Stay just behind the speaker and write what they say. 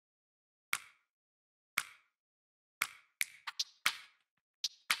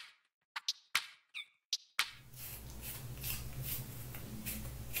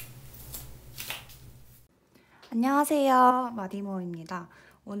안녕하세요. 마디모이입니다.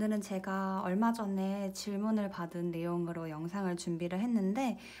 오늘은 제가 얼마 전에 질문을 받은 내용으로 영상을 준비를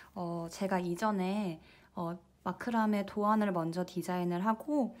했는데 제가 이전에 마크라메 도안을 먼저 디자인을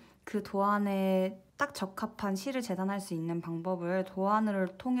하고 그 도안에 딱 적합한 실을 재단할 수 있는 방법을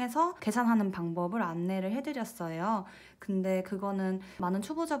도안을 통해서 계산하는 방법을 안내를 해드렸어요. 근데 그거는 많은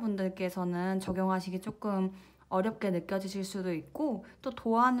초보자분들께서는 적용하시기 조금 어렵게 느껴지실 수도 있고 또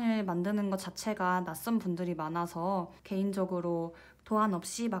도안을 만드는 것 자체가 낯선 분들이 많아서 개인적으로 도안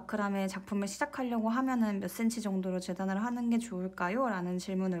없이 마크라메 작품을 시작하려고 하면은 몇 cm 정도로 재단을 하는 게 좋을까요? 라는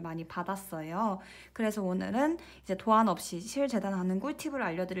질문을 많이 받았어요. 그래서 오늘은 이제 도안 없이 실 재단하는 꿀팁을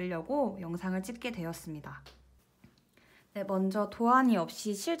알려드리려고 영상을 찍게 되었습니다. 네, 먼저 도안이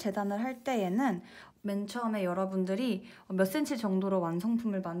없이 실 재단을 할 때에는 맨 처음에 여러분들이 몇 cm 정도로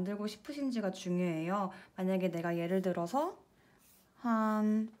완성품을 만들고 싶으신지가 중요해요. 만약에 내가 예를 들어서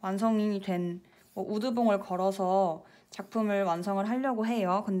한 완성이 된 우드봉을 걸어서 작품을 완성을 하려고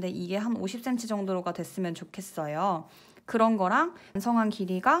해요. 근데 이게 한 50cm 정도가 됐으면 좋겠어요. 그런 거랑 완성한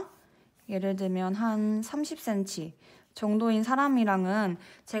길이가 예를 들면 한 30cm 정도인 사람이랑은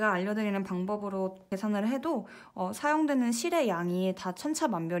제가 알려드리는 방법으로 계산을 해도 사용되는 실의 양이 다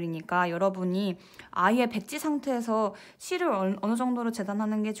천차만별이니까 여러분이 아예 백지 상태에서 실을 어느 정도로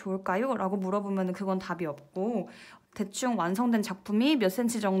재단하는 게 좋을까요? 라고 물어보면 그건 답이 없고 대충 완성된 작품이 몇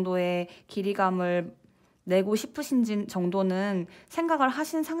cm 정도의 길이감을 내고 싶으신지 정도는 생각을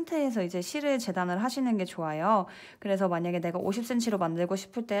하신 상태에서 이제 실을 재단을 하시는 게 좋아요. 그래서 만약에 내가 50cm로 만들고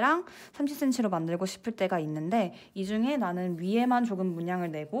싶을 때랑 30cm로 만들고 싶을 때가 있는데 이 중에 나는 위에만 조금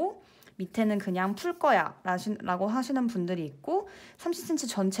문양을 내고 밑에는 그냥 풀 거야 라고 하시는 분들이 있고 30cm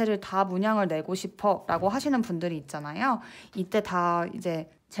전체를 다 문양을 내고 싶어 라고 하시는 분들이 있잖아요. 이때 다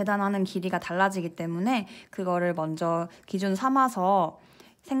이제 재단하는 길이가 달라지기 때문에 그거를 먼저 기준 삼아서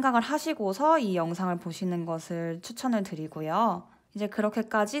생각을 하시고서 이 영상을 보시는 것을 추천을 드리고요. 이제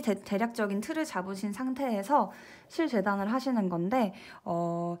그렇게까지 대략적인 틀을 잡으신 상태에서 실 재단을 하시는 건데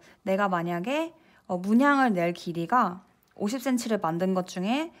내가 만약에 문양을 낼 길이가 50cm를 만든 것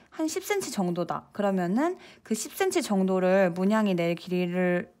중에 한 10cm 정도다. 그러면은 그 10cm 정도를 문양이 낼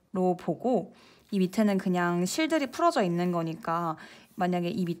길이로 보고 이 밑에는 그냥 실들이 풀어져 있는 거니까 만약에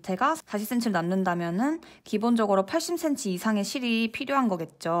이 밑에가 40cm를 남는다면은 기본적으로 80cm 이상의 실이 필요한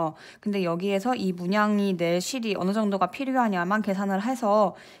거겠죠. 근데 여기에서 이 문양이 낼 실이 어느 정도가 필요하냐만 계산을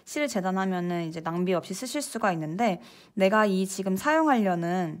해서 실을 재단하면은 이제 낭비 없이 쓰실 수가 있는데 내가 이 지금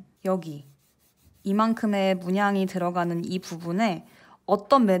사용하려는 여기 이만큼의 문양이 들어가는 이 부분에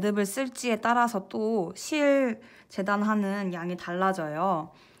어떤 매듭을 쓸지에 따라서 또 실 재단하는 양이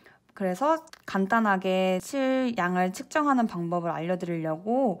달라져요. 그래서 간단하게 실 양을 측정하는 방법을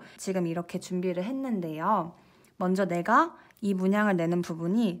알려드리려고 지금 이렇게 준비를 했는데요. 먼저 내가 이 문양을 내는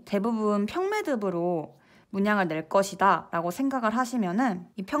부분이 대부분 평매듭으로 문양을 낼 것이다 라고 생각을 하시면은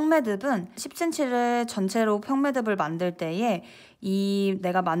이 평매듭은 10cm를 전체로 평매듭을 만들 때에 이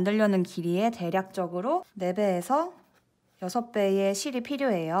내가 만들려는 길이에 대략적으로 4배에서 6배의 실이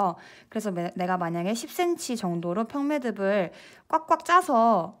필요해요. 그래서 내가 만약에 10cm 정도로 평매듭을 꽉꽉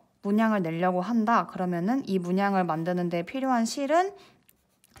짜서 문양을 내려고 한다. 그러면은 이 문양을 만드는 데 필요한 실은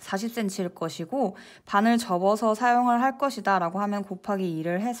 40cm일 것이고 반을 접어서 사용을 할 것이다 라고 하면 곱하기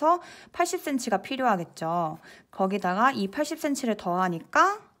 2를 해서 80cm가 필요하겠죠. 거기다가 이 80cm를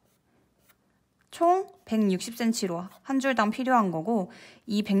더하니까 총 160cm로 한 줄당 필요한 거고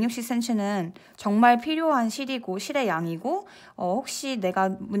이 160cm는 정말 필요한 실이고 실의 양이고 혹시 내가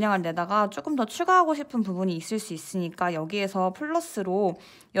문양을 내다가 조금 더 추가하고 싶은 부분이 있을 수 있으니까 여기에서 플러스로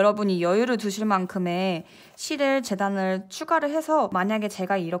여러분이 여유를 두실 만큼의 실을 재단을 추가를 해서 만약에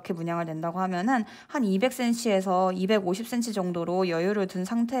제가 이렇게 문양을 낸다고 하면은 한 200cm에서 250cm 정도로 여유를 둔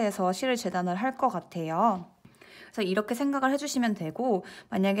상태에서 실을 재단을 할 것 같아요. 그래서 이렇게 생각을 해주시면 되고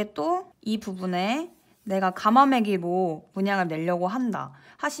만약에 또 이 부분에 내가 가마매기로 문양을 내려고 한다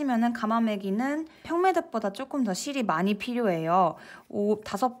하시면은 가마매기는 평매듭보다 조금 더 실이 많이 필요해요.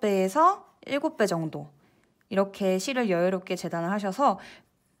 5배에서 7배 정도 이렇게 실을 여유롭게 재단을 하셔서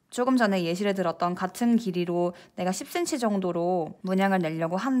조금 전에 예시를 들었던 같은 길이로 내가 10cm 정도로 문양을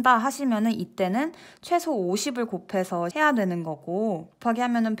내려고 한다 하시면은 이때는 최소 50을 곱해서 해야 되는 거고 곱하기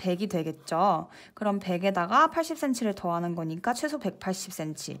하면은 100이 되겠죠. 그럼 100에다가 80cm를 더하는 거니까 최소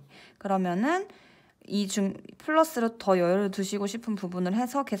 180cm. 그러면은 플러스로 더 여유를 두시고 싶은 부분을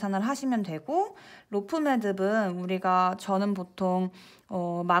해서 계산을 하시면 되고 로프 매듭은 저는 보통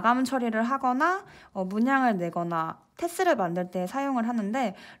마감 처리를 하거나 문양을 내거나 테스를 만들 때 사용을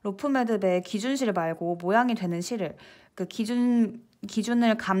하는데 로프 매듭의 기준실 말고 모양이 되는 실을 그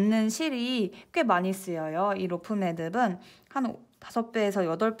기준을 감는 실이 꽤 많이 쓰여요. 이 로프 매듭은 한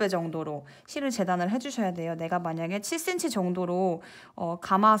 5배에서 8배 정도로 실을 재단을 해주셔야 돼요. 내가 만약에 7cm 정도로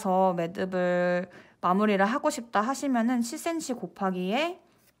감아서 매듭을 마무리를 하고 싶다 하시면은 7cm 곱하기에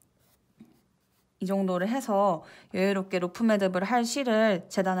이 정도를 해서 여유롭게 로프 매듭을 할 실을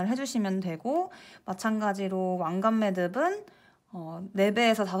재단을 해주시면 되고, 마찬가지로 왕관 매듭은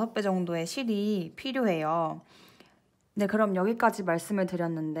 4배에서 5배 정도의 실이 필요해요. 네, 그럼 여기까지 말씀을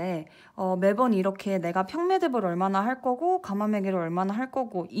드렸는데 매번 이렇게 내가 평매듭을 얼마나 할 거고 가마매기를 얼마나 할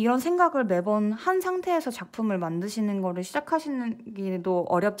거고 이런 생각을 매번 한 상태에서 작품을 만드시는 거를 시작하시기도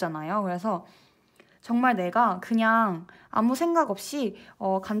어렵잖아요. 그래서 정말 내가 그냥 아무 생각 없이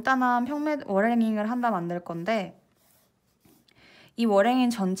간단한 워랭잉을 하나 만들 건데, 이 워랭잉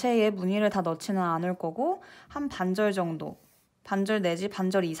전체에 무늬를 다 넣지는 않을 거고 한 반절 정도, 반절 내지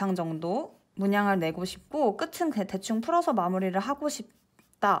반절 이상 정도 문양을 내고 싶고 끝은 대충 풀어서 마무리를 하고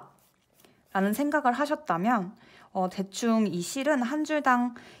싶다 라는 생각을 하셨다면 대충 이 실은 한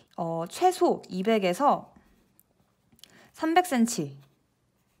줄당 최소 200에서 300cm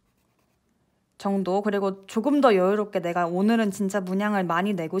정도, 그리고 조금 더 여유롭게 내가 오늘은 진짜 문양을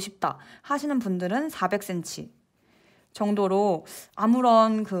많이 내고 싶다 하시는 분들은 400cm 정도로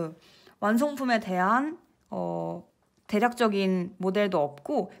아무런 그 완성품에 대한 대략적인 모델도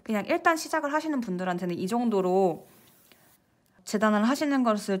없고 그냥 일단 시작을 하시는 분들한테는 이 정도로 재단을 하시는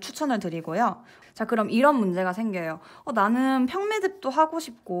것을 추천을 드리고요. 자, 그럼 이런 문제가 생겨요. 나는 평매듭도 하고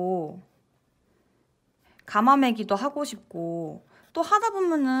싶고 가마매기도 하고 싶고 또 하다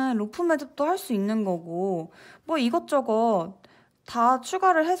보면은 로프 매듭도 할 수 있는 거고 뭐 이것저것 다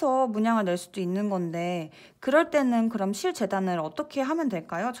추가를 해서 문양을 낼 수도 있는 건데, 그럴 때는 그럼 실 재단을 어떻게 하면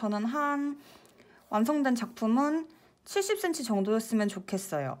될까요? 저는 한 완성된 작품은 70cm 정도였으면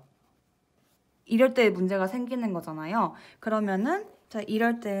좋겠어요. 이럴 때 문제가 생기는 거잖아요. 그러면은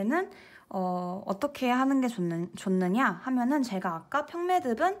이럴 때는 어떻게 하는 게 좋느냐 하면은, 제가 아까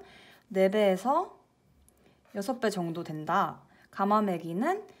평매듭은 4배에서 6배 정도 된다,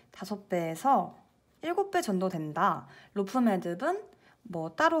 가마매기는 5배에서 7배 정도 된다, 로프 매듭은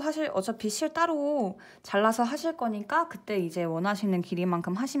뭐 따로 어차피 실 따로 잘라서 하실 거니까 그때 이제 원하시는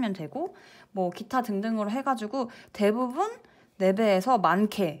길이만큼 하시면 되고, 뭐 기타 등등으로 해가지고 대부분 4배에서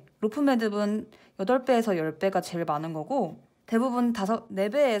많게, 로프 매듭은 8배에서 10배가 제일 많은 거고 대부분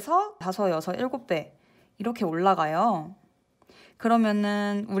 4배에서 5, 6, 7배 이렇게 올라가요.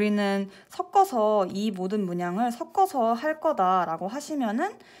 그러면은 우리는 섞어서 이 모든 문양을 섞어서 할 거다라고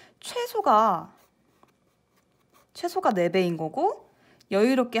하시면은 최소가 4배인 거고,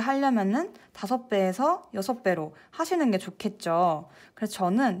 여유롭게 하려면은 5배에서 6배로 하시는 게 좋겠죠. 그래서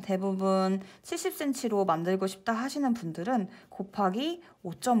저는 대부분 70cm로 만들고 싶다 하시는 분들은 곱하기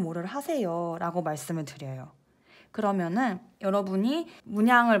 5.5를 하세요 라고 말씀을 드려요. 그러면은 여러분이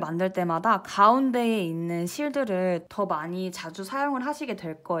문양을 만들 때마다 가운데에 있는 실들을 더 많이 자주 사용을 하시게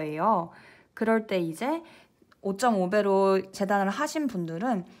될 거예요. 그럴 때 이제 5.5배로 재단을 하신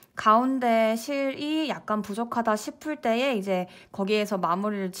분들은 가운데 실이 약간 부족하다 싶을 때에 이제 거기에서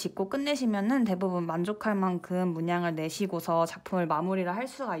마무리를 짓고 끝내시면은 대부분 만족할 만큼 문양을 내시고서 작품을 마무리를 할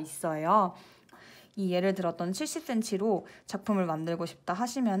수가 있어요. 이 예를 들었던 70cm로 작품을 만들고 싶다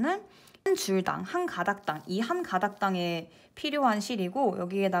하시면은 한 줄당, 한 가닥당, 이 한 가닥당에 필요한 실이고,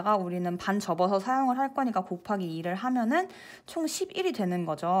 여기에다가 우리는 반 접어서 사용을 할 거니까 곱하기 2를 하면은 총 11이 되는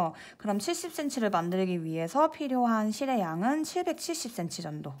거죠. 그럼 70cm를 만들기 위해서 필요한 실의 양은 770cm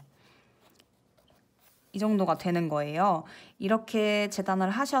정도. 이 정도가 되는 거예요. 이렇게 재단을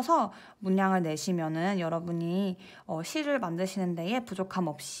하셔서 문양을 내시면은 여러분이 실을 만드시는 데에 부족함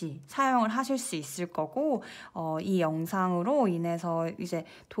없이 사용을 하실 수 있을 거고, 이 영상으로 인해서 이제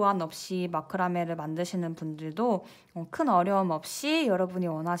도안 없이 마크라메를 만드시는 분들도 큰 어려움 없이 여러분이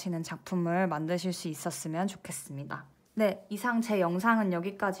원하시는 작품을 만드실 수 있었으면 좋겠습니다. 네, 이상 제 영상은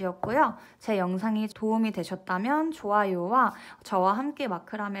여기까지였고요. 제 영상이 도움이 되셨다면 좋아요와 저와 함께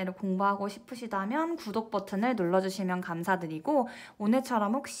마크라메를 공부하고 싶으시다면 구독 버튼을 눌러주시면 감사드리고,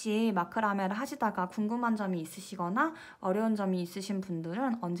 오늘처럼 혹시 마크라메를 하시다가 궁금한 점이 있으시거나 어려운 점이 있으신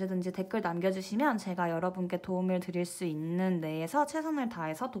분들은 언제든지 댓글 남겨주시면 제가 여러분께 도움을 드릴 수 있는 내에서 최선을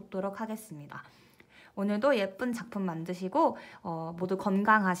다해서 돕도록 하겠습니다. 오늘도 예쁜 작품 만드시고 모두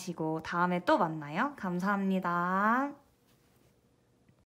건강하시고 다음에 또 만나요. 감사합니다.